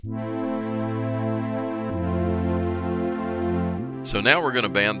So now we're going to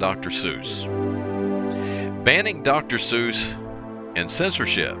ban Dr. Seuss. Banning Dr. Suess and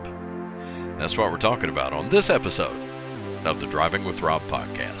censorship. That's what we're talking about on this episode of the Driving with Rob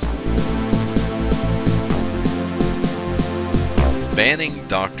podcast. Banning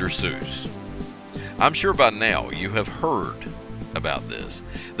Dr. Seuss. I'm sure by now you have heard about this.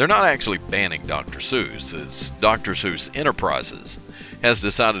 They're not actually banning Dr. Seuss. It's Dr. Suess Enterprises has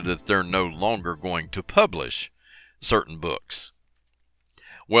decided that they're no longer going to publish certain books.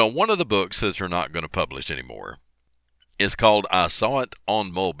 Well, one of the books that they're not going to publish anymore is called I Saw It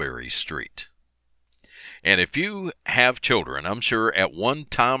on Mulberry Street. And if you have children, I'm sure at one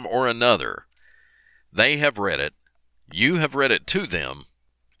time or another, they have read it, you have read it to them,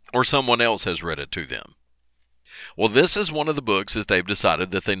 or someone else has read it to them. Well, this is one of the books that they've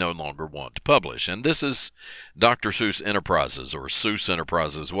decided that they no longer want to publish. And this is Dr. Suess Enterprises, or Suess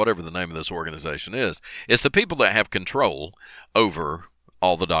Enterprises, whatever the name of this organization is. It's the people that have control over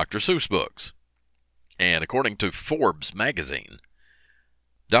all the Dr. Seuss books. And according to Forbes magazine,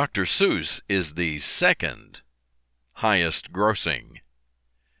 Dr. Seuss is the second highest grossing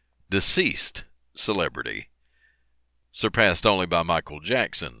deceased celebrity, surpassed only by Michael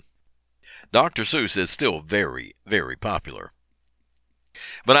Jackson. Dr. Seuss is still very, very popular.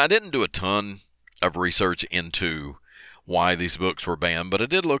 But I didn't do a ton of research into why these books were banned, but I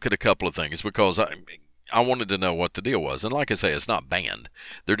did look at a couple of things because I wanted to know what the deal was. And like I say, it's not banned.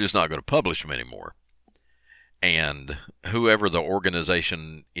 They're just not going to publish them anymore. And whoever the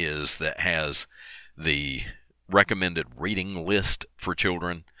organization is that has the recommended reading list for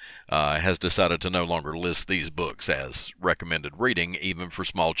children has decided to no longer list these books as recommended reading, even for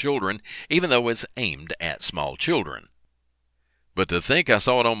small children, even though it's aimed at small children. But to think I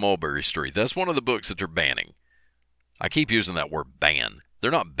Saw It on Mulberry Street, that's one of the books that they're banning. I keep using that word ban.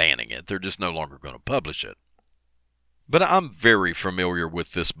 They're not banning it. They're just no longer going to publish it. But I'm very familiar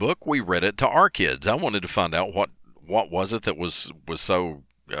with this book. We read it to our kids. I wanted to find out what was it that was so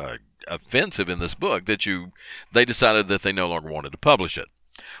offensive in this book that they decided that they no longer wanted to publish it.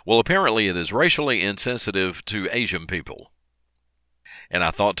 Well, apparently it is racially insensitive to Asian people. And I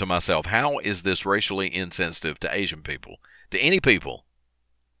thought to myself, how is this racially insensitive to Asian people? To any people?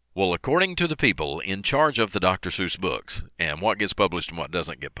 Well, according to the people in charge of the Dr. Seuss books and what gets published and what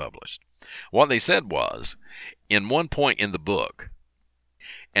doesn't get published, what they said was, in one point in the book,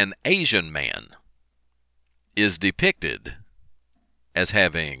 an Asian man is depicted as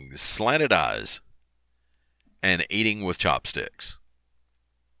having slanted eyes and eating with chopsticks.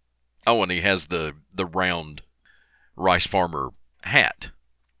 Oh, and he has the round rice farmer hat.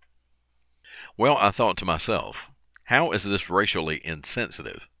 Well, I thought to myself, how is this racially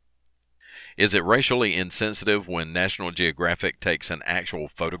insensitive? Is it racially insensitive when National Geographic takes an actual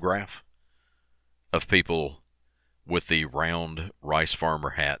photograph of people with the round rice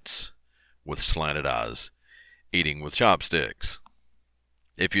farmer hats with slanted eyes eating with chopsticks?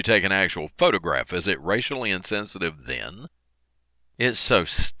 If you take an actual photograph, is it racially insensitive then? It's so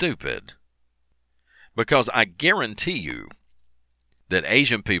stupid. Because I guarantee you that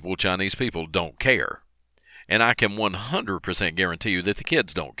Asian people, Chinese people, don't care. And I can 100% guarantee you that the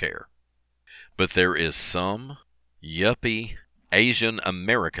kids don't care. But there is some yuppie Asian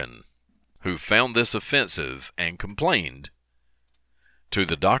American who found this offensive and complained to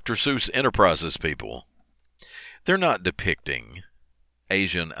the Dr. Suess Enterprises people. They're not depicting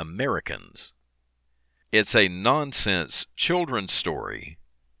Asian Americans. It's a nonsense children's story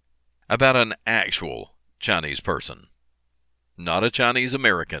about an actual Chinese person. Not a Chinese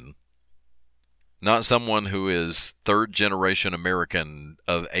American. Not someone who is third generation American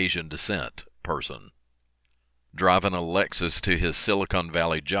of Asian descent person driving a Lexus to his Silicon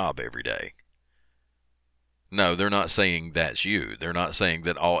Valley job every day. No, they're not saying that's you. They're not saying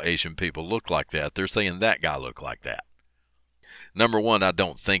that all Asian people look like that. They're saying that guy looked like that. Number one, I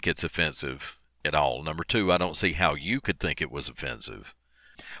don't think it's offensive at all. Number two, I don't see how you could think it was offensive.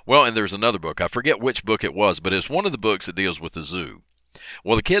 Well, and there's another book. I forget which book it was, but it's one of the books that deals with the zoo.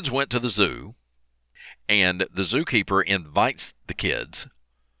 Well, the kids went to the zoo, and the zookeeper invites the kids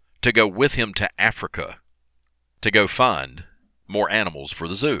to go with him to Africa to go find more animals for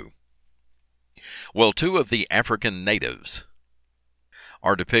the zoo. Well, two of the African natives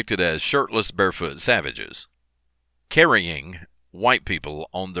are depicted as shirtless, barefoot savages, carrying white people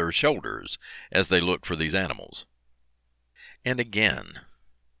on their shoulders as they look for these animals. And again,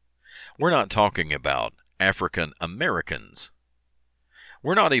 we're not talking about African Americans.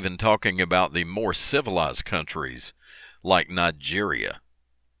 We're not even talking about the more civilized countries like Nigeria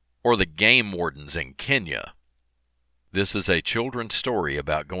or the game wardens in Kenya. This is a children's story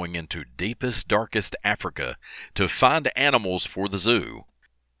about going into deepest, darkest Africa to find animals for the zoo.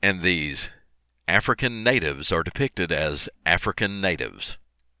 And these African natives are depicted as African natives.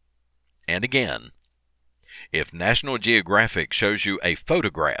 And again, if National Geographic shows you a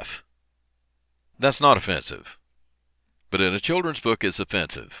photograph, that's not offensive. But in a children's book, it's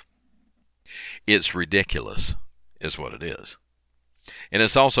offensive. It's ridiculous, is what it is. And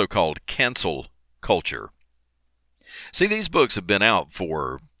it's also called cancel culture. See, these books have been out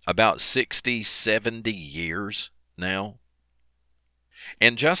for about 60, 70 years now.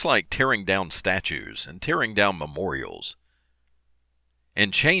 And just like tearing down statues and tearing down memorials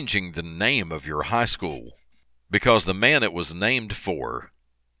and changing the name of your high school because the man it was named for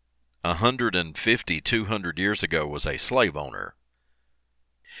 150, 200 years ago was a slave owner,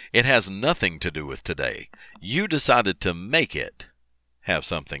 it has nothing to do with today. You decided to make it have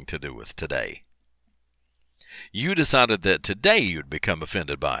something to do with today. You decided that today you'd become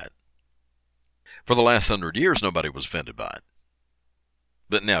offended by it. For the last 100 years, nobody was offended by it.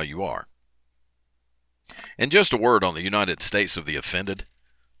 But now you are. And just a word on the United States of the offended.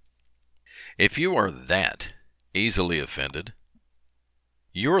 If you are that easily offended,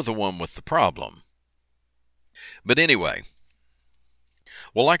 you're the one with the problem. But anyway,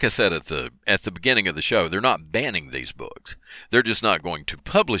 well, like I said at the beginning of the show, they're not banning these books. They're just not going to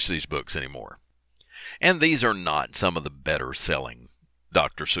publish these books anymore. And these are not some of the better selling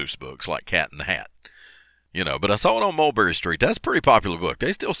Dr. Seuss books like Cat in the Hat. But I saw it on Mulberry Street. That's a pretty popular book.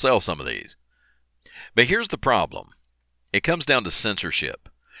 They still sell some of these. But here's the problem. It comes down to censorship.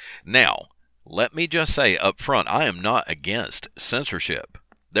 Now, let me just say up front, I am not against censorship.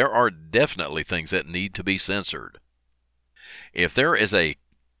 There are definitely things that need to be censored. If there is a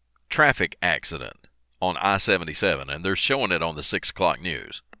traffic accident on I-77 and they're showing it on the 6 o'clock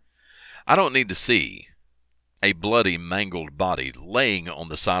news, I don't need to see a bloody, mangled body laying on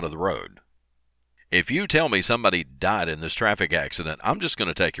the side of the road. If you tell me somebody died in this traffic accident, I'm just going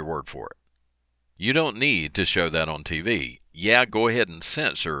to take your word for it. You don't need to show that on TV. Yeah, go ahead and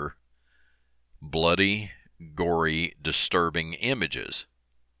censor bloody, gory, disturbing images.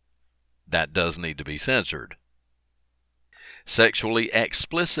 That does need to be censored. Sexually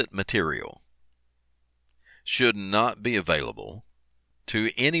explicit material should not be available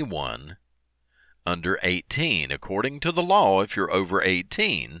to anyone under 18. According to the law, if you're over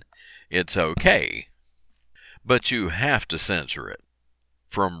 18, it's okay. But you have to censor it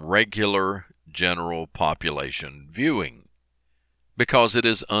from regular general population viewing because it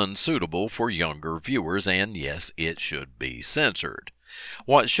is unsuitable for younger viewers, and yes, it should be censored.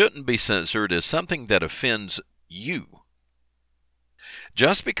 What shouldn't be censored is something that offends you.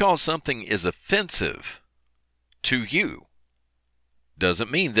 Just because something is offensive to you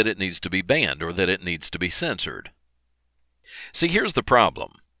doesn't mean that it needs to be banned or that it needs to be censored. See, here's the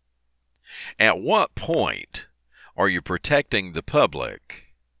problem. At what point are you protecting the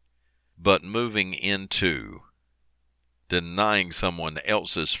public but moving into denying someone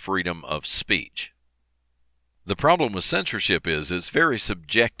else's freedom of speech? The problem with censorship is it's very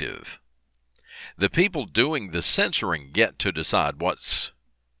subjective. The people doing the censoring get to decide what's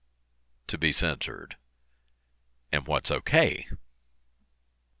to be censored and what's okay.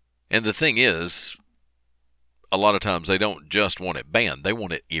 And the thing is, a lot of times they don't just want it banned, they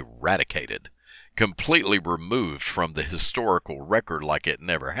want it eradicated, completely removed from the historical record like it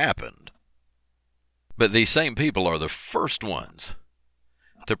never happened. But these same people are the first ones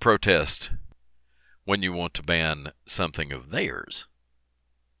to protest when you want to ban something of theirs.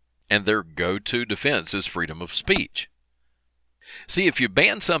 And their go-to defense is freedom of speech. See, if you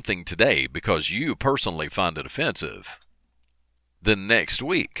ban something today because you personally find it offensive, then next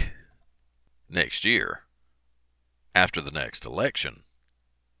week, next year, after the next election,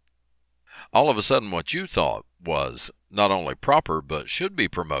 all of a sudden what you thought was not only proper but should be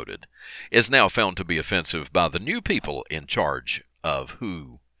promoted is now found to be offensive by the new people in charge of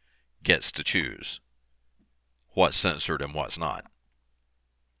who gets to choose what's censored and what's not.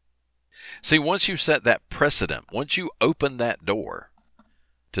 See, once you set that precedent, once you open that door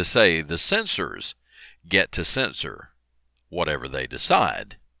to say the censors get to censor whatever they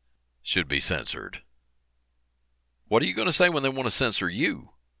decide should be censored, what are you going to say when they want to censor you?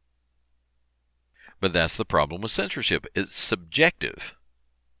 But that's the problem with censorship. It's subjective.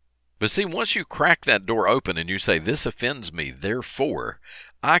 But see, once you crack that door open and you say, this offends me, therefore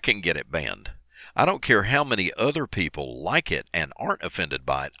I can get it banned. I don't care how many other people like it and aren't offended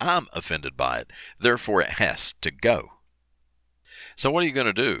by it. I'm offended by it. Therefore, it has to go. So what are you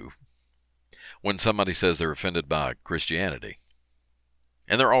going to do when somebody says they're offended by Christianity?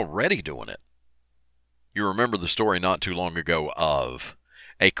 And they're already doing it. You remember the story not too long ago of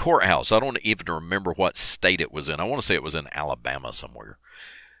a courthouse. I don't even remember what state it was in. I want to say it was in Alabama somewhere.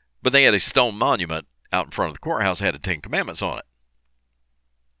 But they had a stone monument out in front of the courthouse that had the Ten Commandments on it.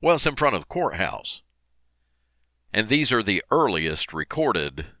 Well, it's in front of the courthouse. And these are the earliest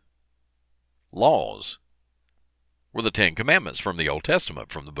recorded laws, were the Ten Commandments from the Old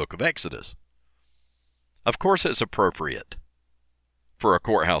Testament, from the book of Exodus. Of course it's appropriate for a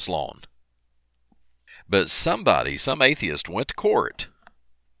courthouse lawn. But some atheist went to court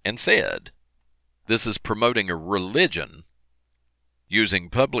and said, this is promoting a religion using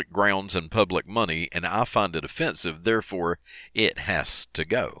public grounds and public money, and I find it offensive, therefore it has to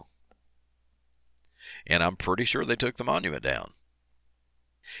go. And I'm pretty sure they took the monument down.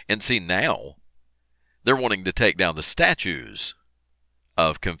 And see, now they're wanting to take down the statues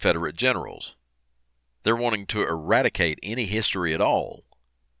of Confederate generals. They're wanting to eradicate any history at all.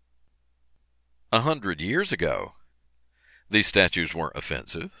 100 years ago, these statues weren't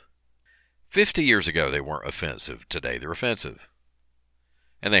offensive. 50 years ago, they weren't offensive. Today, they're offensive.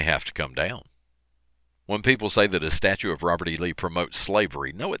 And they have to come down. When people say that a statue of Robert E. Lee promotes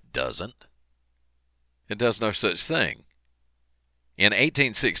slavery, no, it doesn't. It does no such thing. In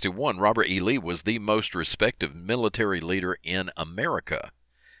 1861, Robert E. Lee was the most respected military leader in America.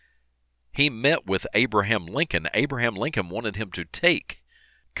 He met with Abraham Lincoln. Abraham Lincoln wanted him to take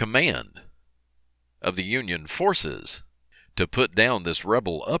command of the Union forces to put down this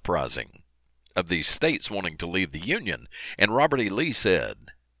rebel uprising of these states wanting to leave the Union. And Robert E. Lee said,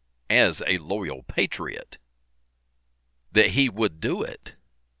 as a loyal patriot, that he would do it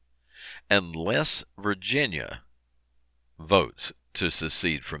unless Virginia votes to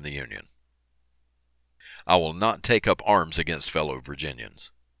secede from the Union. I will not take up arms against fellow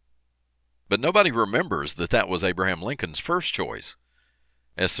Virginians. But nobody remembers that that was Abraham Lincoln's first choice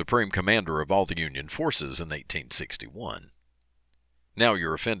as Supreme Commander of all the Union forces in 1861. Now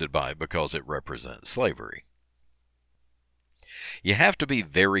you're offended by it because it represents slavery. You have to be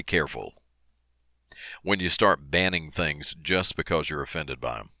very careful when you start banning things just because you're offended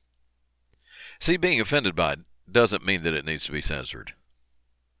by them. See, being offended by it doesn't mean that it needs to be censored.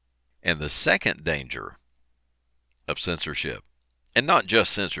 And the second danger of censorship, and not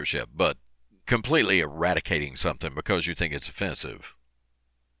just censorship, but completely eradicating something because you think it's offensive,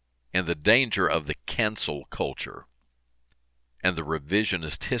 and the danger of the cancel culture and the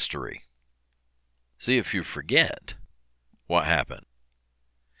revisionist history. See, if you forget what happened,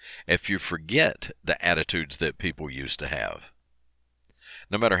 if you forget the attitudes that people used to have,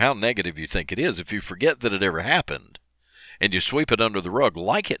 no matter how negative you think it is, if you forget that it ever happened and you sweep it under the rug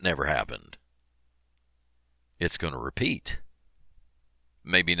like it never happened, it's going to repeat.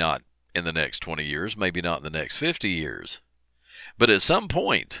 Maybe not in the next 20 years, maybe not in the next 50 years, but at some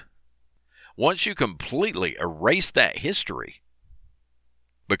point, once you completely erase that history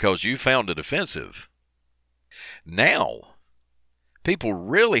because you found it offensive, now people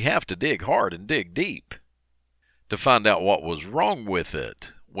really have to dig hard and dig deep to find out what was wrong with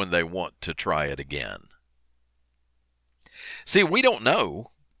it when they want to try it again. See, we don't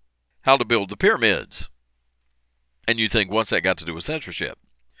know how to build the pyramids. And you think, what's that got to do with censorship?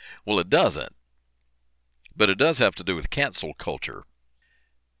 Well, it doesn't. But it does have to do with cancel culture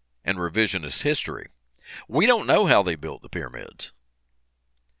and revisionist history. We don't know how they built the pyramids.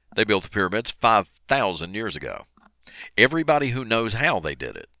 They built the pyramids 5,000 years ago. Everybody who knows how they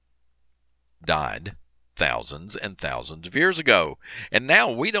did it died thousands and thousands of years ago. And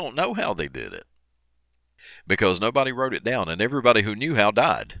now we don't know how they did it because nobody wrote it down, and everybody who knew how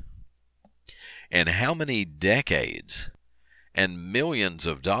died. And how many decades and millions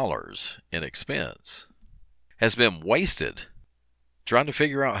of dollars in expense has been wasted trying to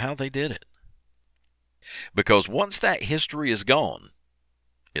figure out how they did it. Because once that history is gone,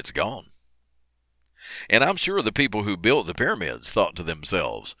 it's gone. And I'm sure the people who built the pyramids thought to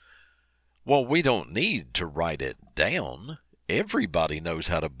themselves, well, we don't need to write it down. Everybody knows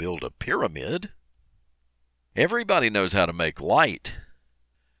how to build a pyramid. Everybody knows how to make light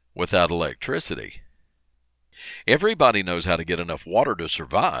without electricity. Everybody knows how to get enough water to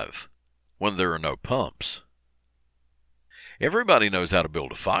survive when there are no pumps. Everybody knows how to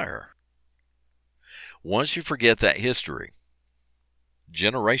build a fire. Once you forget that history,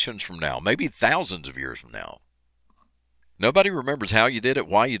 generations from now, maybe thousands of years from now, nobody remembers how you did it,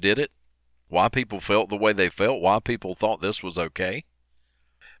 why you did it, why people felt the way they felt, why people thought this was okay,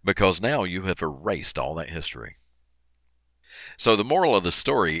 because now you have erased all that history. So the moral of the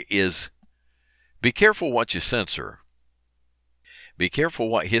story is, be careful what you censor. Be careful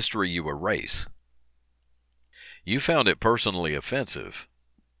what history you erase. You found it personally offensive.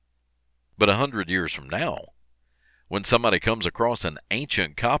 But 100 years from now, when somebody comes across an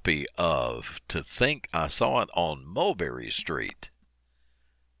ancient copy of To Think I Saw It on Mulberry Street,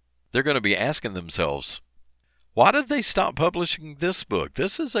 they're going to be asking themselves, why did they stop publishing this book?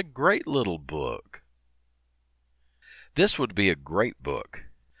 This is a great little book. This would be a great book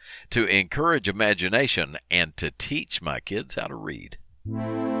to encourage imagination and to teach my kids how to read.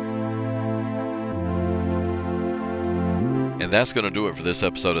 And that's going to do it for this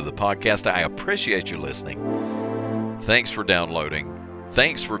episode of the podcast. I appreciate you listening. Thanks for downloading.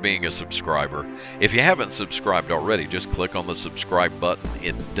 Thanks for being a subscriber. If you haven't subscribed already, just click on the subscribe button.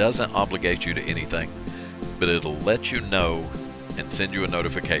 It doesn't obligate you to anything, but it'll let you know and send you a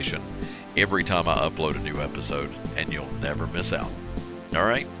notification every time I upload a new episode, and you'll never miss out. All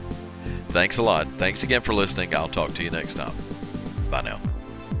right? Thanks a lot. Thanks again for listening. I'll talk to you next time. Bye now.